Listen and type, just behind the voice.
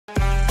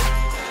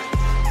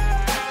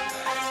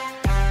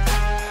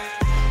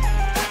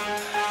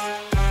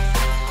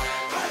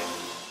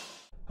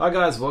Hi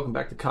guys, welcome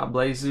back to Card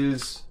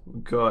Blazers.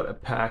 We've got a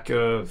pack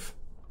of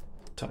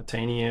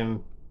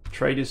Titanium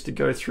traders to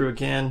go through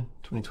again,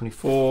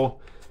 2024.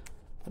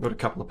 I've got a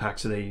couple of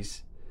packs of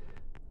these.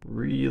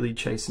 Really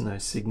chasing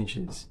those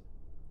signatures.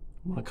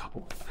 I want a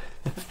couple.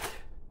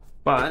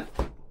 But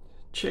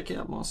check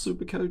out my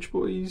Supercoach,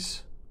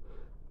 boys.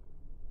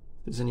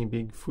 If there's any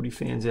big footy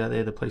fans out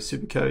there that play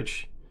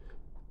Supercoach,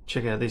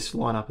 check out this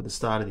lineup at the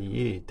start of the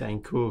year.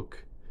 Dane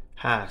Cook,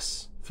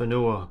 Haas,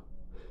 Fanua,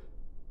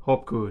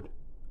 Hopgood,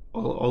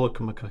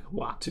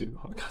 Olakumaka-Watu,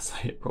 I can't say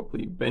it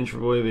properly, Ben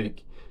Travojevic,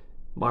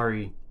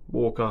 Murray,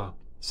 Walker,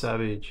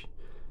 Savage.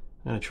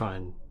 I'm going to try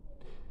and...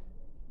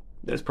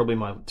 That's probably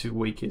my two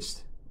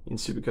weakest in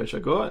Supercoach I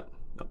got.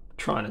 I'm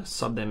trying to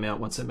sub them out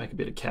once they make a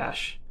bit of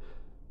cash.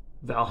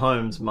 Val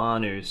Holmes,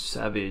 Manu,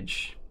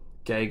 Savage,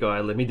 Gay Guy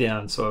let me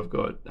down, so I've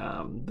got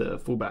the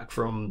fullback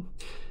from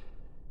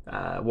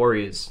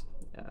Warriors,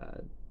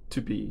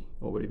 Tupi,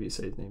 or whatever you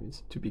say his name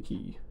is,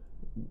 Tupiki.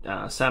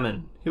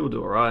 Salmon, he'll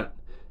do alright.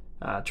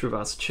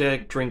 Travas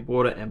Check,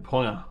 Drinkwater, and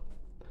Ponga.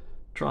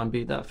 Try and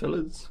beat that,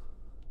 fellas.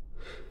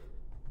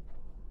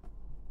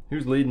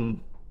 Who's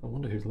leading? I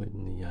wonder who's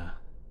leading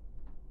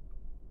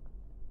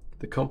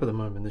the comp at the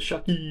moment. The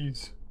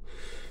Shuckies.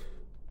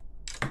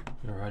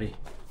 Alrighty,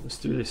 let's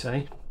do this,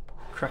 eh?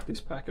 Crack this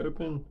pack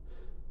open.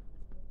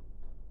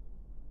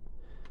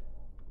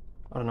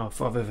 I don't know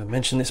if I've ever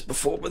mentioned this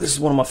before, but this is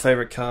one of my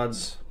favorite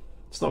cards.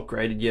 It's not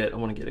graded yet. I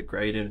want to get it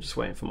graded. I'm just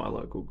waiting for my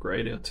local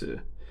grader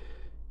to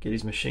get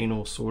his machine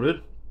all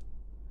sorted.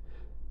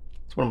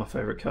 It's one of my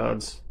favorite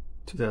cards.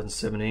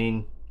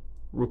 2017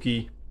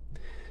 rookie.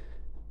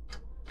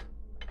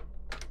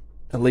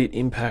 Elite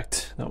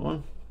Impact, that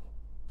one.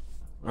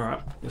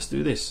 Alright, let's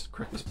do this.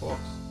 Crack this box.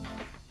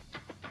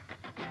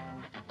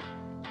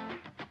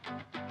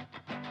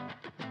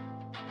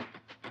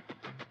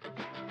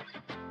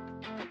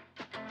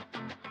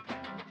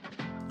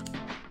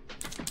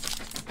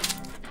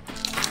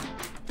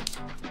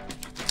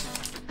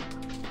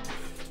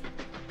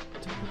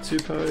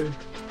 Tupo,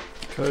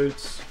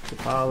 Coates,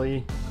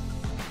 Kapali,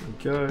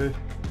 there we go,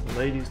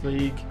 Ladies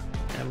League,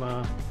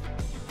 Emma,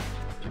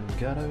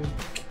 Gatto,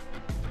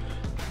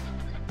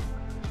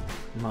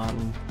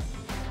 Martin,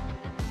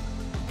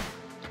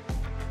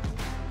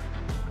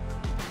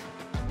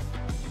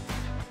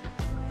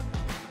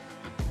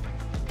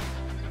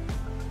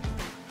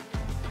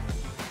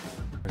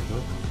 very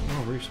good.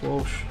 Oh, Reece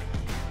Walsh,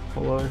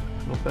 Hollow,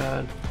 not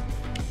bad.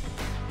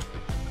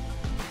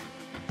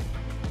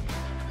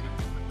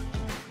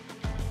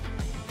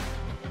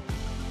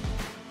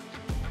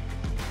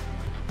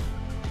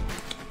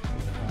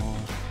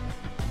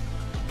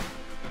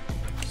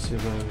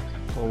 Civo,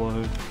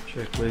 Hollow,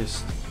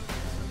 Checklist.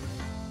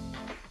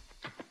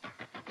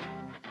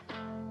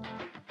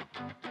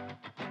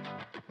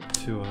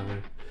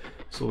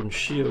 Sword and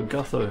Shield,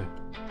 Gutho.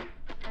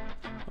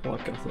 I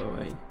like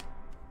Gutho, eh?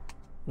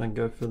 I don't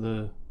go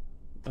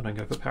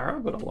for Para,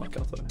 but I like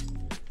Gutho.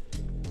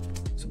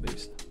 It's a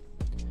beast.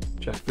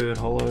 Jack Bird,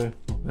 Hollow,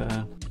 not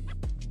bad.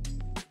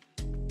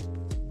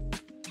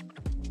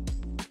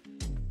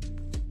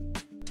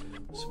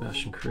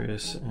 Sebastian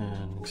Chris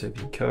and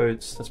Xavier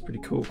Coates, that's pretty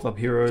cool. Club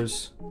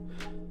Heroes,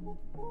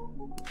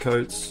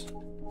 Coates,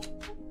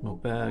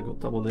 not bad, got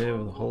double there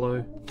with a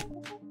Hollow.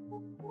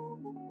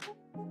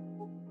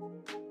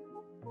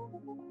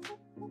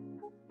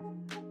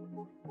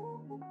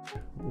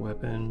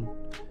 Weapon,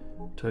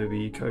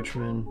 Toby,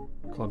 Coachman,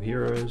 Club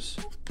Heroes,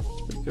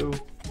 it's pretty cool.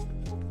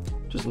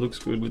 Just looks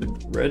good with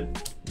the red,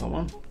 that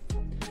one.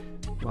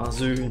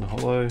 Mazu in a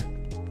Hollow.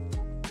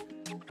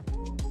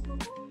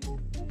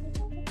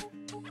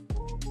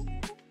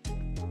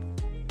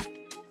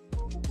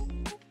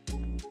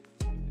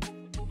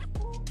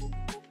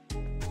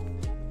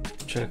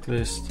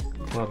 Checklist,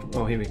 Club,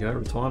 oh here we go,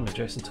 retirement,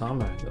 Jason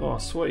Tamo. Oh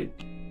sweet.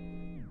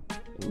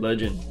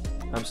 Legend,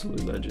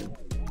 absolute legend.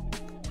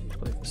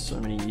 Played for so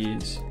many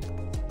years.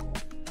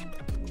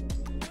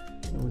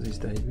 When was his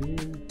debut?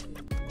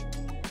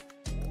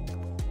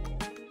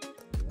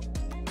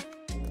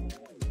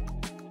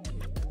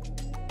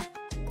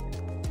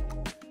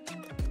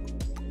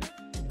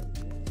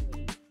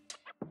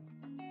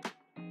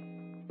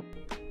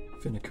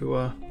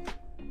 Finakua,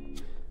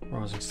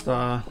 Rising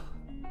Star,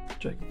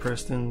 Jacob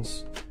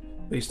Preston's,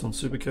 Beast on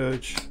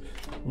Supercoach,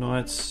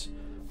 Knights,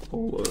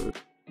 Polo,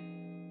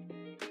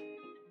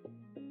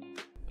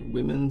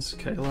 Women's,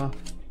 Kayla,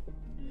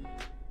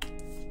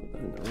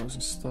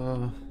 Rising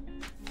Star,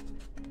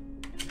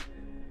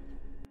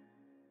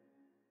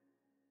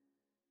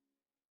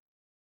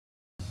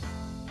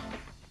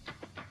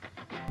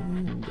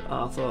 and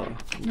Arthur,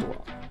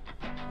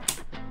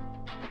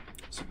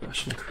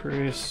 Sebastian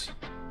Chris,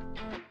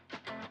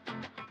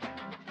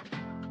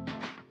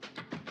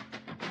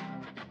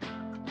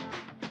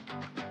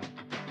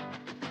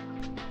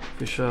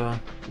 Fisher,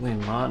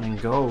 Liam Martin in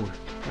gold.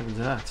 Look at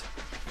that.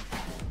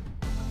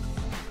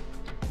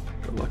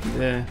 Got lucky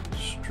there.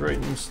 Straight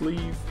in the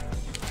sleeve.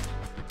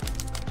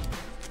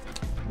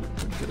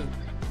 Get it.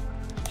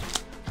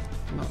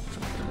 No,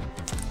 can't get it.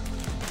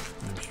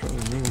 I'm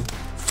struggling here.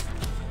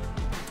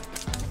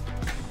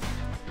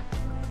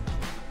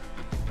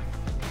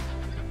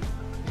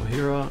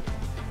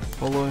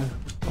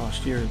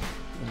 last year,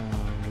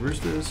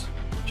 Roosters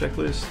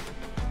checklist.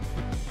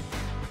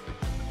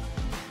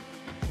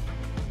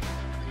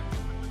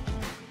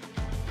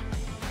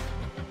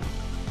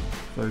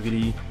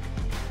 Fogarty,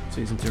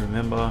 season to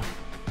remember.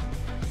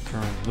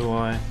 Current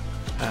Luai,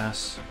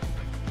 pass.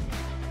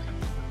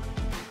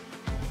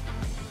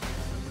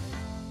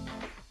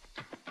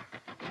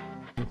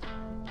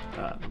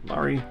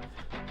 Murray,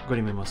 got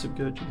him in my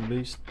supercoach, the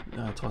beast.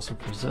 Tyson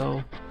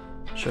Frizzell,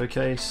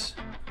 showcase,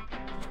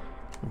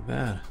 not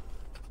bad.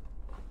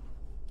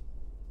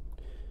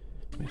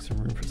 Make some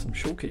room for some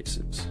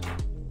showcases.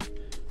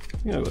 I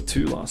think I've got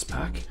 2 last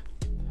pack.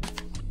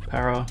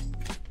 Para,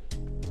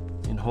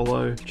 in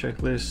holo,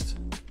 checklist.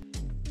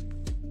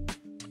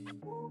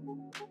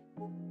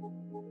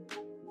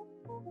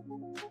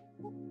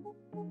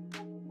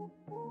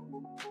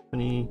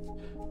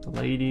 The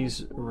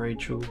ladies,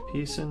 Rachel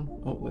Pearson.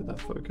 Oh, let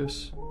that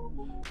focus.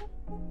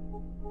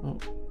 Oh,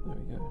 there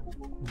we go.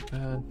 Not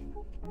bad.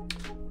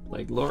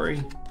 Blake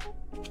Laurie.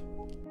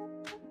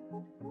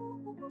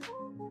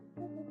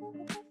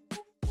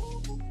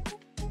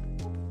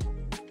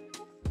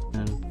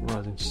 And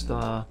Rising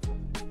Star,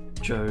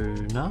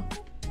 Jonah.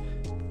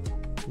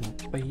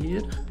 Not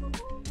bad.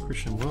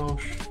 Christian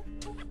Welsh.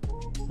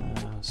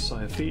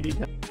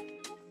 Sayafidi.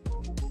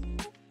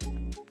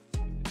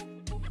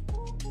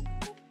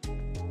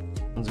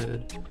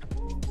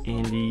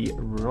 Andy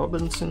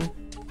Robinson,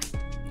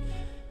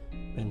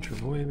 Ben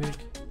Travojevic,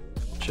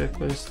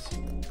 checklist.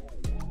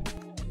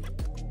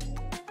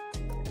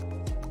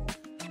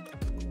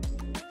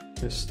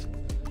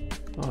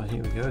 Oh,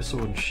 here we go.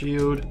 Sword and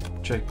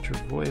Shield, Jake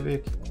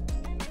Travojevic.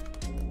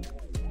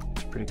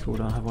 It's pretty cool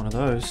to have one of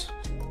those.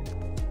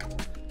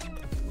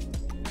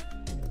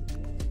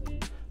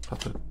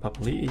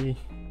 Papali'i.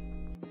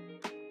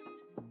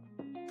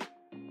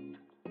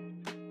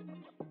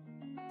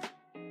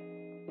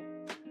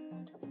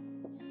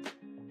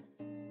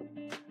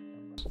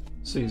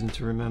 Season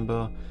to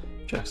remember,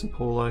 Jackson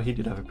Paulo. He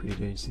did have a pretty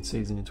decent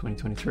season in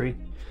 2023.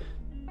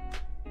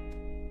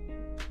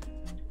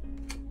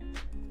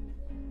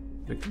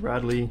 Victor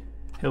Radley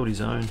held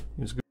his own.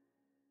 He was good.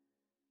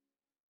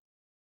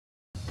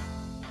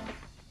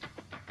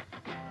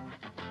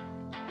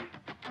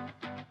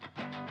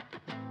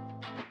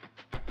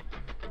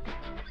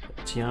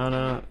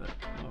 Tiana,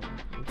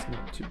 it's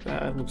not too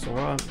bad. Looks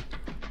alright.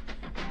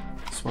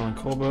 Swelling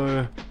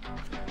Corbo,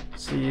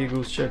 Sea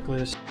Eagles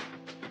checklist.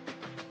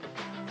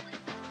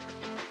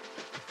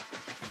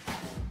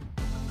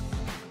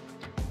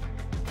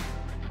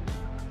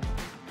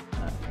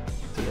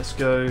 Let's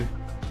go.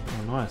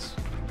 Oh, nice.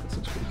 This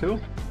looks pretty cool.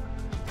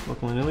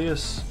 Lachlan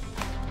Ilias.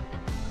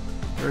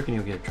 I reckon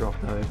he'll get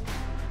dropped though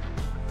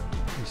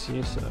this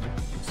year, so we'll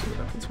see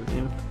what happens with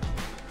him.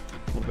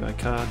 Not a bad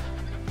card.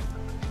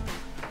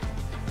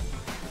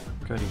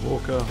 Cody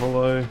Walker,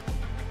 holo.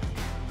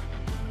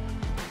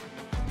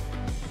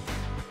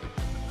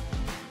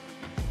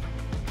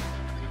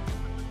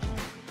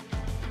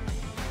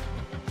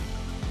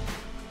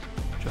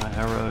 Jai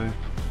Arrow.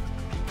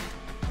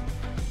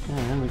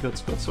 And we got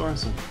Scott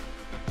Sorensen.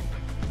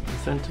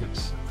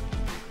 Authentics.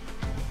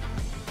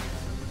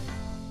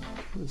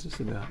 What is this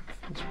about?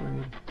 Let's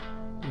read.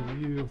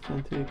 Review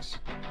Authentics.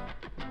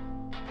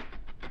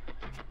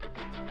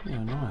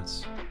 Yeah,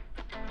 nice.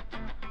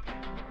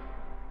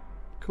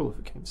 Cool if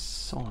it came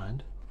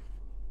signed.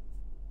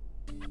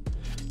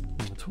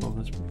 Number 12,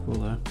 that's pretty cool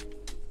though.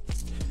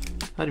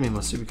 Had him in my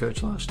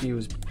supercoach last year,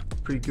 was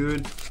pretty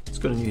good. It's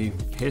got a new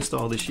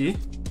hairstyle this year.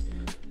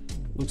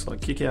 Looks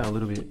like kick out a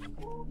little bit.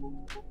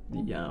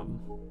 The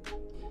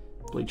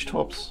bleach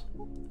tops.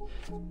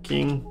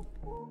 King.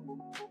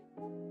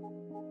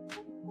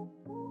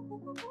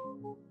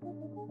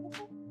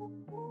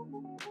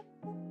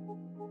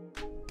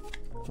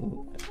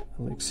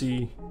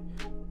 Alexi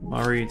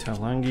Murray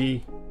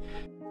Talangi.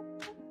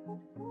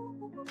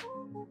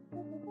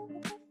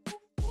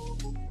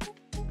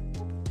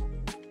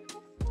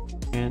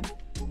 And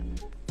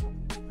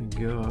we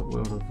go at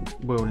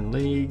World in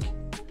League.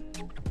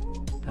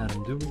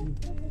 Adam Dewey.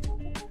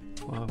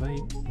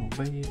 5'8", not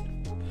bad.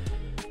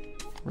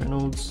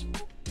 Reynolds.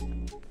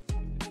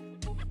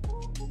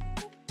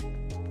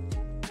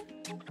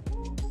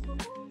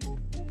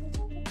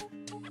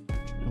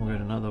 And we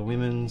got another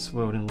women's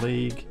World in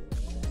League.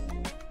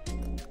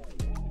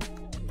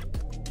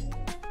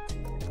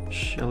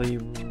 Shelley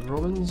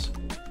Robbins.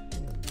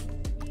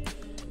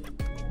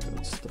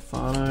 Got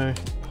Stefano,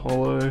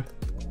 Holo.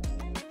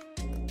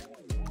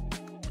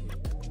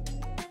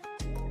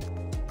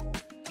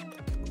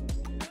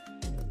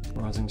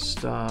 Rising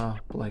Star,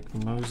 Blake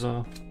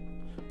Moser.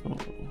 Oh.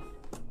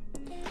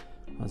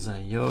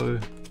 Isaiah Yo.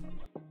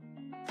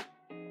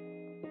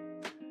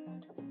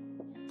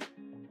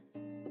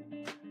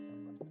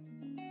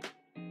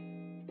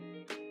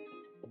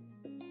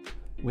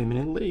 Women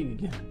in League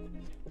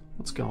again.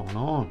 What's going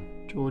on?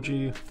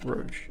 Georgie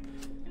Roche.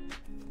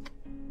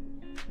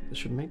 They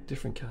should make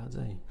different cards,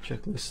 eh?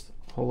 Checklist,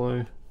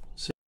 holo.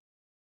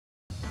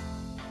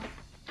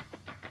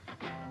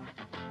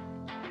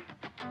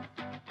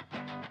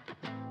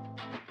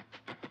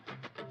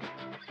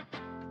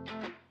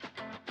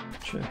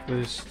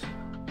 checklist.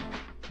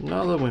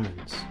 Another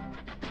women's.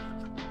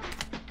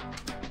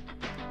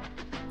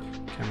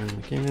 Cameron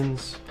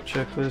McKinnon's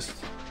checklist.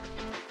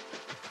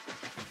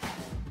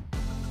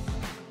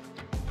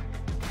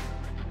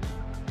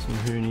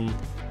 Hooney,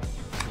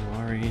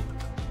 Murray.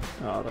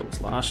 Oh, that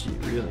was last year,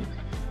 really.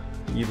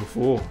 The year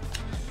before.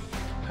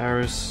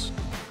 Harris.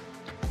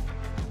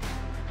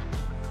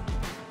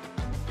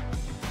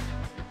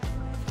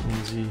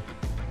 Lindsay.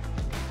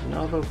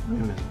 Another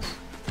women's.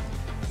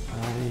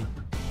 Ali.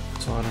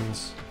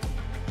 Titans.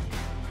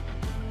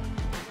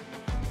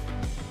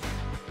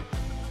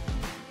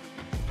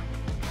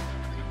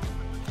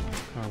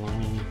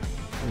 Carlani.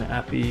 And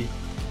Appy.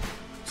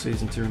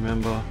 Season to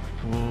remember.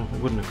 Oh, I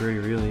wouldn't agree,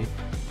 really.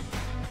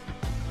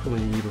 Probably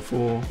the year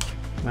before.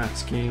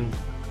 Matt's King.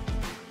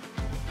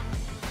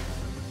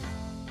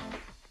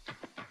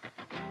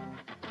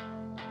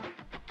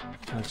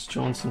 Alex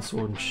Johnson,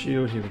 Sword and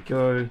Shield, here we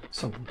go.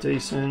 Something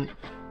decent.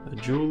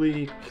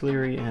 Julie,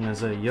 Cleary, and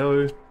Isaiah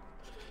Yo.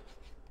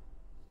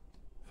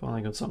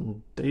 Finally got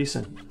something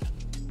decent.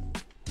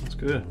 That's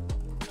good.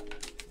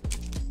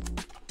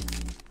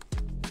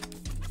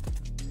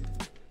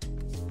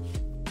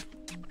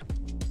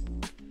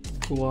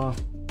 Cooler.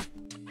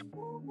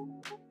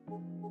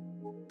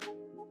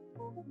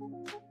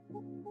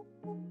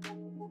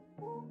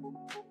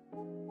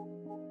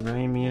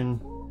 Ramian,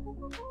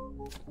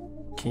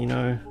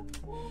 Keno,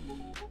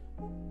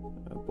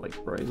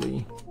 Blake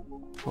Brayley,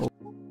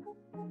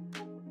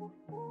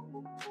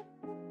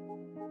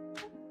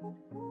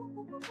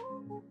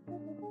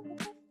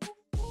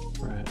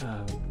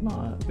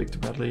 Victor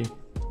Bradley,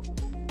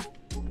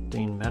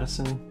 Dean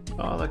Madison.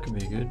 Oh, that could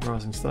be good.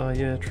 Rising Star,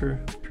 yeah, true.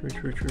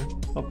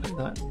 I'll pick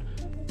that.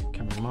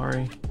 Cameron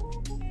Murray.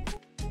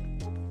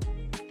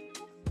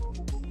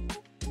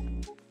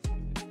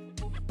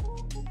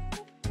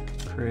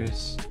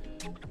 Chris.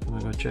 Oh my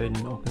god,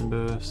 Jaden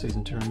Ockenberg,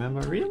 season to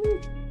remember.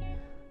 Really?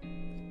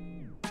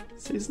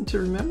 Season to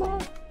remember?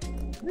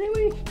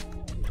 Really?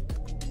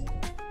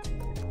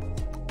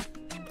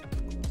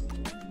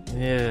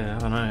 Yeah,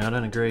 I know, I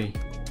don't agree.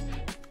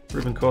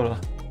 Ruben Cotter.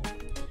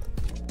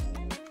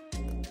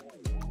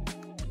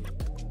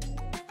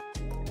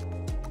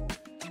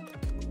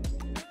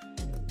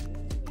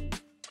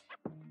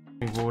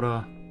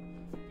 Water.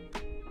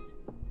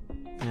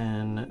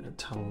 And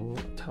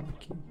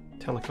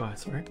Talakai,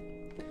 sorry.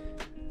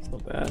 It's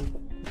not bad.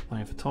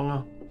 Playing for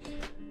Tonga.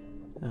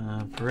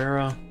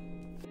 Pereira.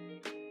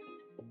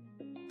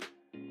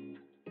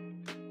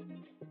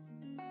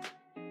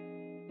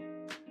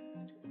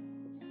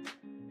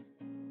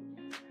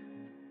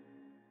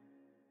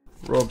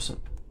 Robson.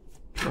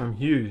 Jerome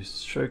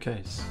Hughes.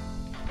 Showcase.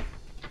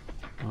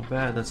 Not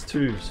bad, that's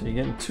 2. So you're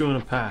getting 2 in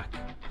a pack.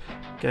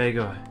 Gay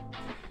guy.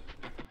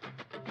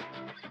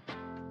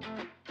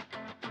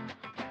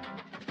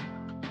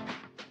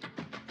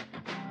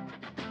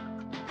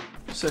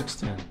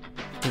 Sexton.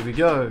 Here we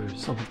go,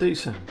 something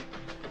decent.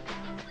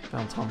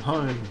 Valentine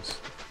Holmes.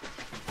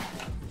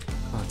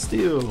 Hard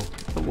Steel.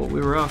 Not what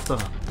we were after.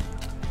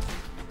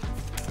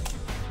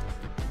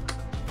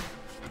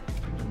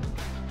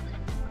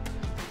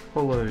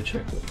 Holo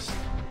checklist.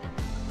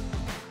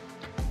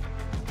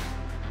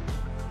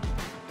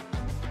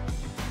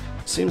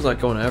 Seems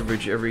like on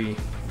average every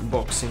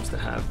box seems to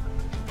have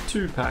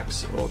 2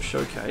 packs of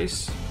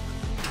Showcase.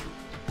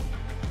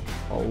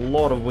 A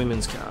lot of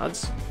women's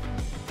cards.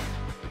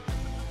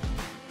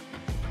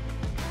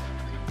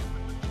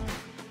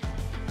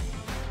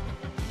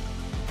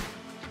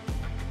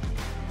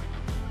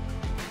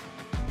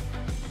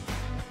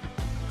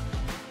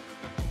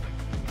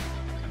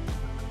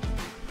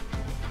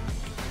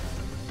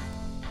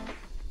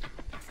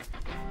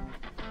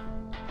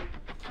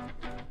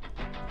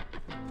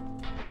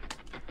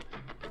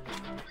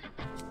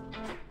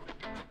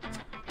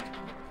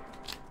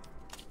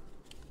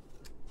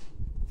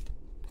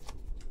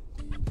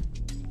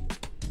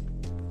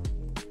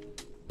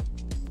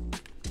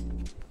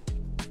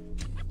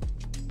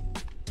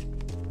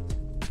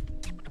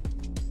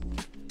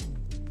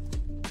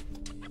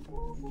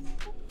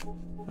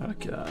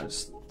 Okay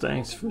guys,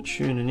 thanks for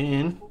tuning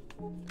in.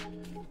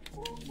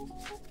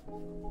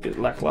 Bit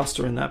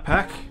lackluster in that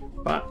pack,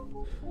 but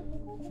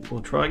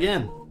we'll try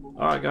again.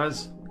 Alright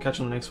guys, catch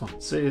you on the next one.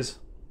 See yous.